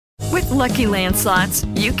Lucky Land Slots,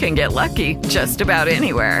 you can get lucky just about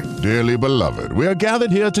anywhere. Dearly beloved, we are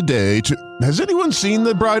gathered here today to... Has anyone seen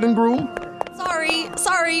the bride and groom?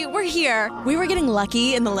 Sorry, we're here. We were getting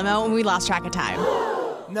lucky in the limo and we lost track of time.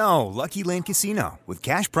 No, Lucky Land Casino, with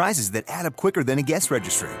cash prizes that add up quicker than a guest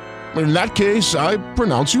registry. In that case, I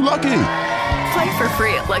pronounce you lucky. Play for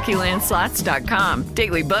free at LuckyLandSlots.com.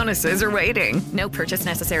 Daily bonuses are waiting. No purchase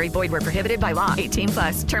necessary. Void where prohibited by law.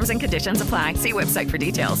 18+. Terms and conditions apply. See website for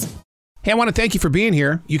details. Hey, I want to thank you for being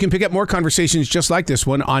here. You can pick up more conversations just like this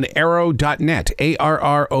one on arrow.net,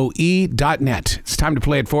 ARROE.net. It's time to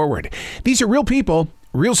play it forward. These are real people,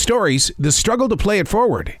 real stories, the struggle to play it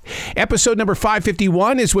forward. Episode number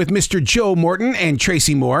 551 is with Mr. Joe Morton and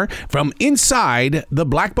Tracy Moore from Inside the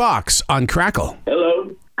Black Box on Crackle.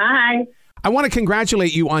 Hello. Hi. I want to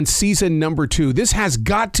congratulate you on season number 2. This has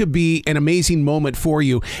got to be an amazing moment for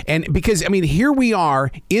you. And because, I mean, here we are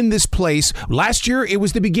in this place. Last year, it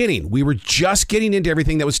was the beginning. We were just getting into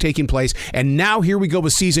everything that was taking place. And now here we go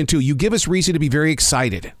with season 2. You give us reason to be very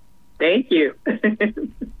excited. Thank you.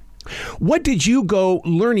 What did you go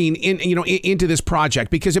learning into this project?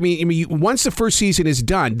 Because, I mean, once the first season is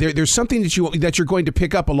done, there's something that you're going to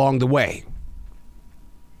pick up along the way.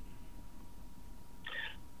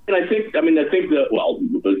 And I think that, well,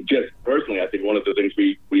 just personally, I think one of the things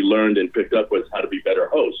we learned and picked up was how to be better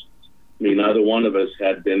hosts. I mean, neither one of us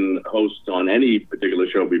had been hosts on any particular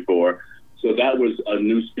show before. So that was a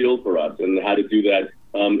new skill for us, and how to do that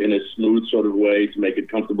in a smooth sort of way to make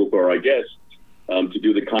it comfortable for our guests, to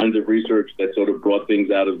do the kinds of research that sort of brought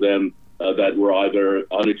things out of them that were either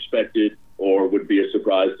unexpected or would be a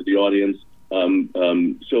surprise to the audience.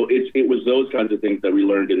 So it was those kinds of things that we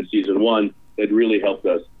learned in season 1 that really helped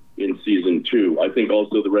us in season 2. I think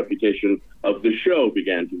also the reputation of the show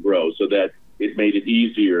began to grow, so that it made it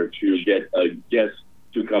easier to get a guest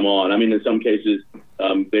to come on. I mean, in some cases,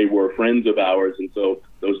 they were friends of ours, and so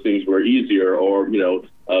those things were easier. Or, we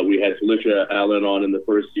had Felicia Allen on in the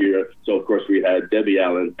first year, so of course we had Debbie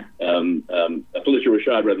Allen, Felicia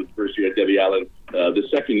Rashad, rather, the first year, Debbie Allen the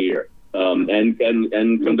second year, and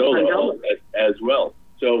Condola as well.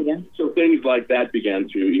 So things like that began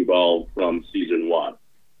to evolve from season 1.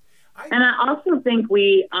 And I also think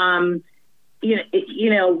we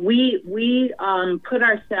put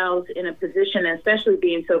ourselves in a position, especially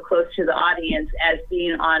being so close to the audience, as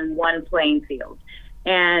being on one playing field.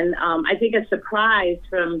 And I think a surprise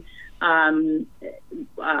from, not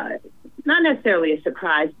necessarily a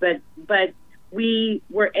surprise, but we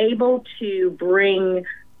were able to bring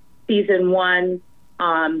season 1,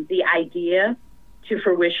 the idea to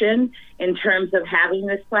fruition in terms of having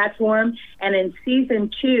this platform. And in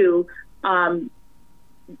season 2,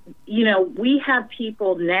 we have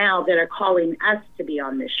people now that are calling us to be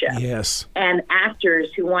on this show. Yes. And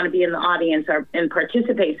actors who want to be in the audience and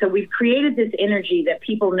participate. So we've created this energy that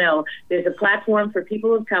people know there's a platform for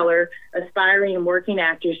people of color, aspiring and working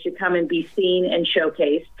actors to come and be seen and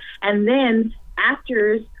showcased. And then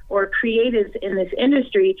actors or creatives in this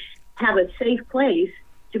industry have a safe place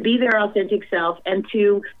to be their authentic self and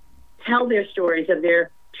to tell their stories of their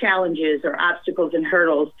challenges or obstacles and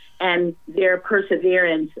hurdles and their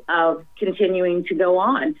perseverance of continuing to go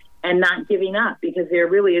on and not giving up, because there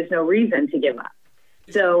really is no reason to give up.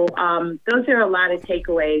 So those are a lot of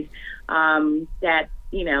takeaways that,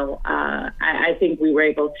 I think we were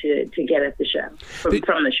able to get at the show,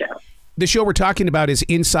 from the show. The show we're talking about is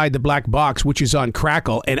Inside the Black Box, which is on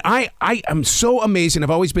Crackle. And I am so amazed, and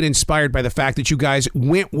I've always been inspired by the fact that you guys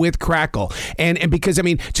went with Crackle. And because, I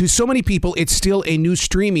mean, to so many people, it's still a new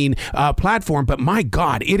streaming platform. But my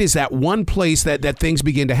God, it is that one place that things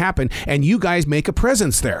begin to happen. And you guys make a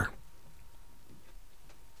presence there.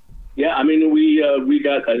 Yeah, I mean, we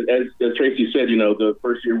got, as Tracy said, the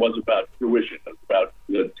first year was about fruition. It was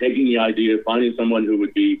about taking the idea, finding someone who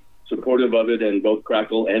would be supportive of it, and both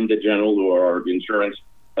Crackle and the General, who are our insurance,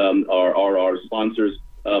 are our sponsors,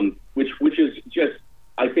 which is just,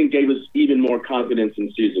 I think, gave us even more confidence in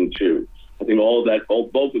season 2. I think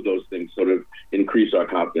both of those things sort of increase our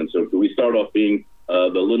confidence. So we start off being the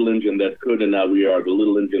little engine that could, and now we are the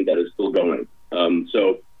little engine that is still going. And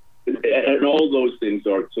all those things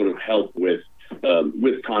are sort of help with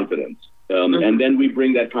confidence. And then we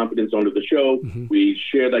bring that confidence onto the show. Mm-hmm. We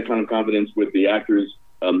share that kind of confidence with the actors,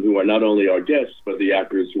 who are not only our guests, but the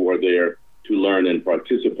actors who are there to learn and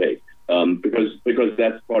participate. Because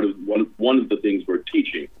that's part of one of the things we're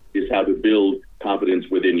teaching is how to build confidence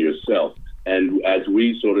within yourself. And as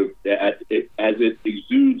we sort of, as it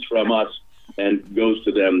exudes from us and goes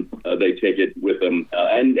to them, they take it with them.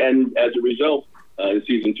 And as a result, in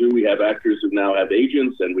season 2, we have actors who now have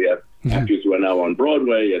agents, and we have actors who are now on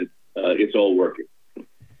Broadway, and it's all working.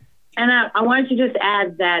 And I wanted to just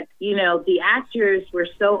add that, the actors were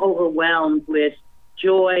so overwhelmed with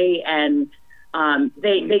joy and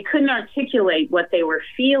they couldn't articulate what they were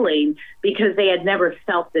feeling because they had never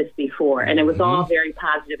felt this before. And it was all very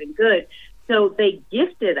positive and good. So they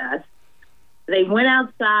gifted us. They went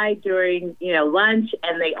outside during, lunch,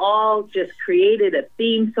 and they all just created a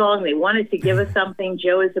theme song. They wanted to give us something.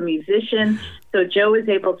 Joe is a musician, so Joe was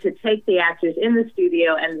able to take the actors in the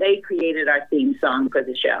studio, and they created our theme song for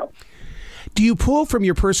the show. Do you pull from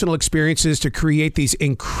your personal experiences to create these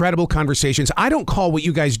incredible conversations? I don't call what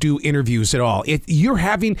you guys do interviews at all. You're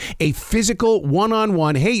having a physical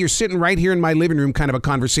one-on-one, hey, you're sitting right here in my living room kind of a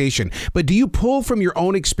conversation. But do you pull from your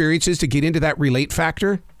own experiences to get into that relate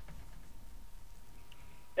factor?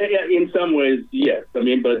 Yeah, in some ways, yes. I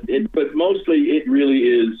mean, but mostly it really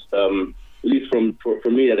is, at least for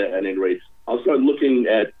me at any rate, I'll start looking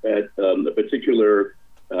at a particular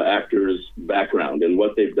actor's background and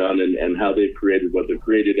what they've done and how they've created what they've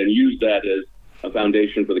created, and use that as a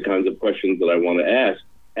foundation for the kinds of questions that I want to ask.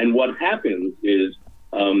 And what happens is,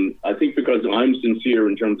 I think because I'm sincere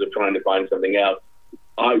in terms of trying to find something out,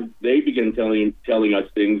 they begin telling us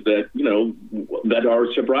things that, that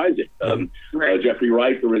are surprising. Right. Jeffrey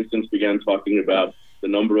Wright, for instance, began talking about the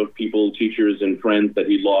number of people, teachers, and friends that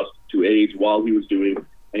he lost to AIDS while he was doing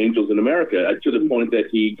Angels in America, to the point that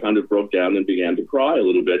he kind of broke down and began to cry a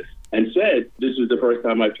little bit and said, "This is the first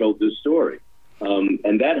time I've told this story."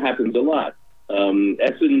 And that happens a lot.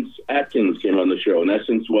 Essence Atkins came on the show, and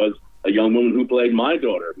Essence was a young woman who played my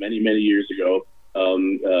daughter many, many years ago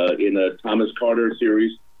in a Thomas Carter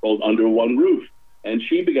series called Under One Roof. And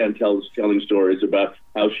she began telling stories about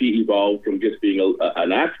how she evolved from just being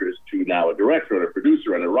an actress to now a director and a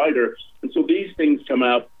producer and a writer. And so these things come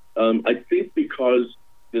out, I think, because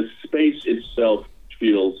the space itself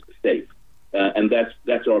feels safe. And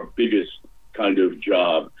that's our biggest kind of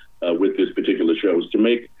job with this particular show, is to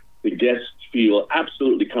make the guests feel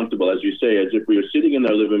absolutely comfortable, as you say, as if we were sitting in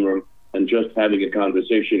their living room and just having a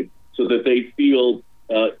conversation, so that they feel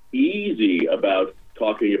easy about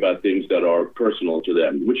talking about things that are personal to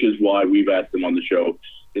them, which is why we've asked them on the show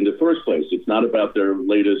in the first place. It's not about their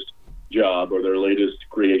latest job or their latest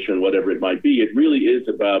creation, whatever it might be. It really is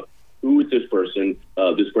about who is this person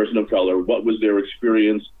of color, what was their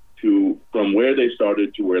experience from where they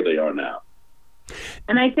started to where they are now.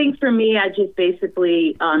 And I think for me, I just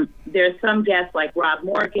basically, there's some guests like Rob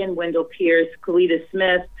Morgan, Wendell Pierce, Kalita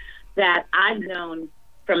Smith, that I've known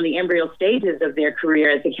from the embryo stages of their career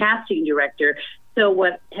as a casting director. So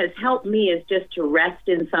what has helped me is just to rest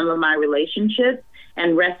in some of my relationships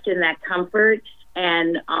and rest in that comfort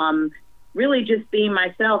and really just being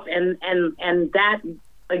myself. And that,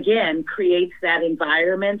 again, creates that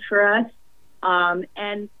environment for us.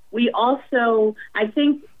 And we also, I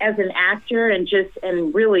think, as an actor,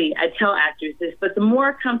 and really, I tell actors this, but the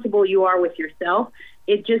more comfortable you are with yourself,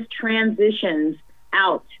 it just transitions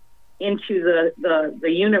out into the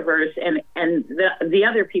universe, and the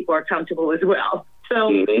other people are comfortable as well. So,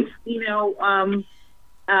 we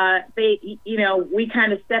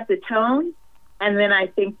kind of set the tone, and then I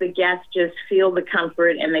think the guests just feel the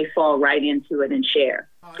comfort and they fall right into it and share.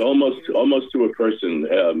 Almost to a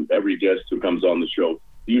person, every guest who comes on the show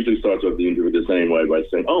usually starts off the interview the same way by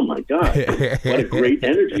saying, "Oh my God, what a great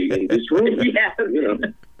energy in this room!" Yeah.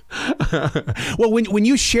 Well, when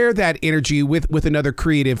you share that energy with another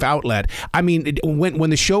creative outlet, I mean, when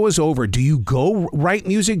the show is over, do you go write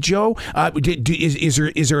music, Joe?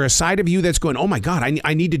 Is there a side of you that's going, "Oh my God,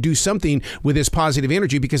 I need to do something with this positive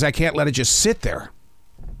energy because I can't let it just sit there"?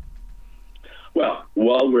 Well,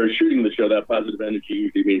 while we're shooting the show, that positive energy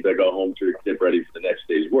usually means I go home to get ready for the next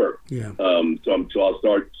day's work. Yeah. So I'll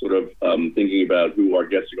start sort of thinking about who our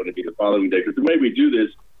guests are going to be the following day. Because the way we do this,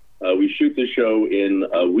 we shoot the show in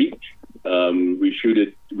a week. We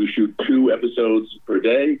shoot 2 episodes per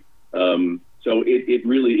day. So it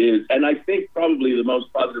really is. And I think probably the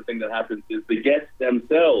most positive thing that happens is the guests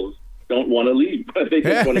themselves don't want to leave. They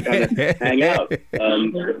just want to kind of hang out.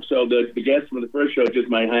 So the guests from the first show just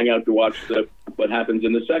might hang out to watch what happens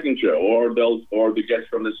in the second show, or the guests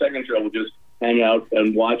from the second show will just hang out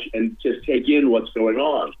and watch and just take in what's going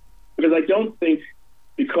on. Because I don't think,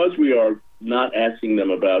 because we are not asking them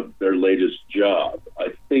about their latest job, I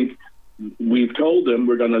think we've told them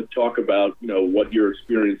we're going to talk about what your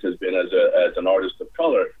experience has been as an artist of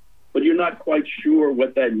color. But you're not quite sure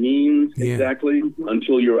what that means exactly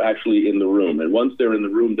until you're actually in the room. And once they're in the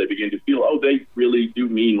room, they begin to feel, they really do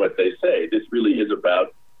mean what they say. This really is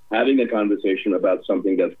about having a conversation about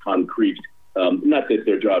something that's concrete. Not that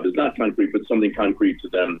their job is not concrete, but something concrete to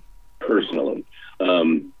them personally.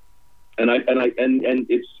 And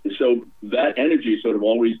it's so that energy sort of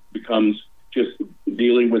always becomes just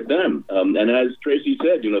dealing with them. And as Tracy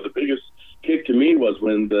said, the biggest kick to me was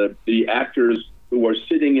when the actors who were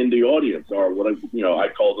sitting in the audience, or what I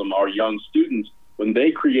call them our young students, when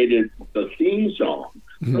they created the theme song.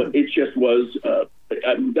 Mm-hmm. It just was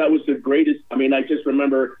that was the greatest. I mean, I just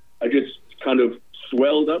remember I just kind of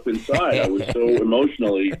swelled up inside. I was so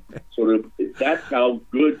emotionally that's how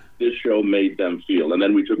good this show made them feel. And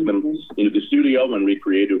then we took them into the studio and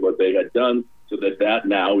recreated what they had done, so that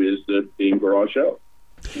now is the theme for our show.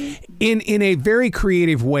 In a very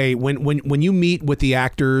creative way, when you meet with the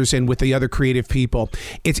actors and with the other creative people,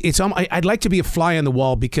 I'd like to be a fly on the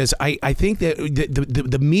wall, because I think that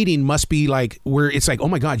the meeting must be like where it's like, oh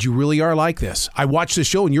my God, you really are like this. I watched the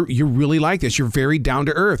show and you're really like this. You're very down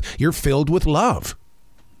to earth. You're filled with love.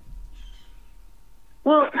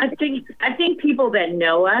 Well, I think people that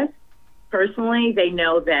know us personally, they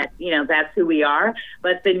know that that's who we are.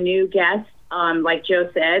 But the new guests, like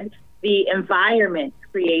Joe said, the environment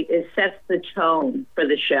sets the tone for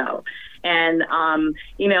the show. And,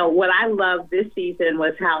 what I loved this season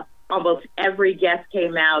was how almost every guest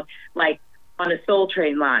came out like on a Soul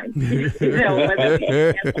Train line, whether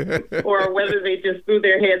they just threw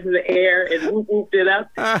their hands in the air and whooped it up.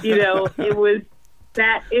 It was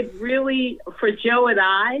that it really, for Joe and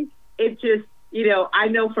I, it just, I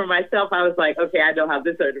know for myself, I was like, okay, I know how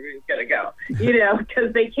this interview is going to go,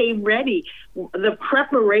 because they came ready. The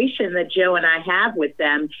preparation that Joe and I have with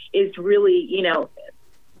them is really,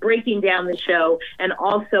 breaking down the show and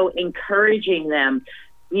also encouraging them.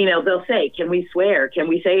 They'll say, can we swear? Can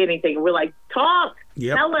we say anything? And we're like, talk,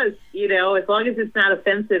 tell us, as long as it's not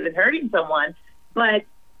offensive and hurting someone. But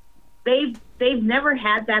they've never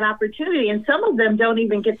had that opportunity, and some of them don't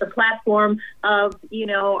even get the platform of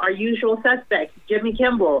our usual suspects, Jimmy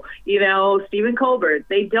Kimmel, Stephen Colbert.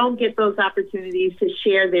 They don't get those opportunities to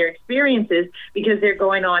share their experiences because they're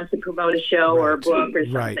going on to promote a show or a book or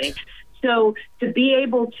something. Right. So to be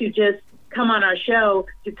able to just come on our show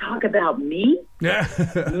to talk about me,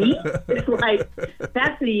 it's like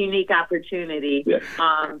that's a unique opportunity. Yeah.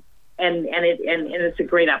 And it's a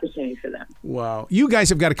great opportunity for them. Wow. You guys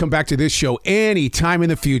have got to come back to this show any time in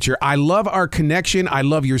the future. I love our connection. I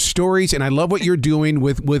love your stories, and I love what you're doing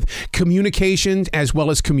with communication as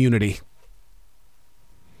well as community.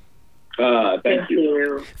 Thank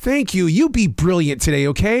you. Thank you. You be brilliant today,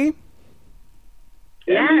 okay?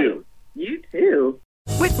 Yeah. You too.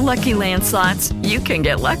 With Lucky Land Slots, you can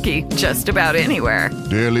get lucky just about anywhere.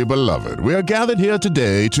 Dearly beloved, we are gathered here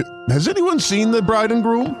today to... Has anyone seen the bride and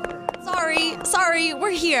groom? Sorry,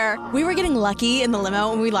 we're here. We were getting lucky in the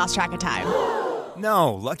limo and we lost track of time.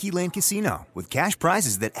 No, Lucky Land Casino, with cash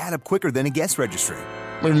prizes that add up quicker than a guest registry.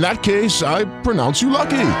 In that case, I pronounce you lucky.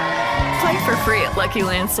 Play for free at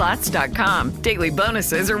LuckyLandSlots.com. Daily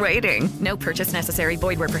bonuses are waiting. No purchase necessary.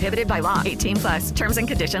 Void where prohibited by law. 18+. Terms and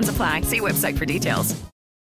conditions apply. See website for details.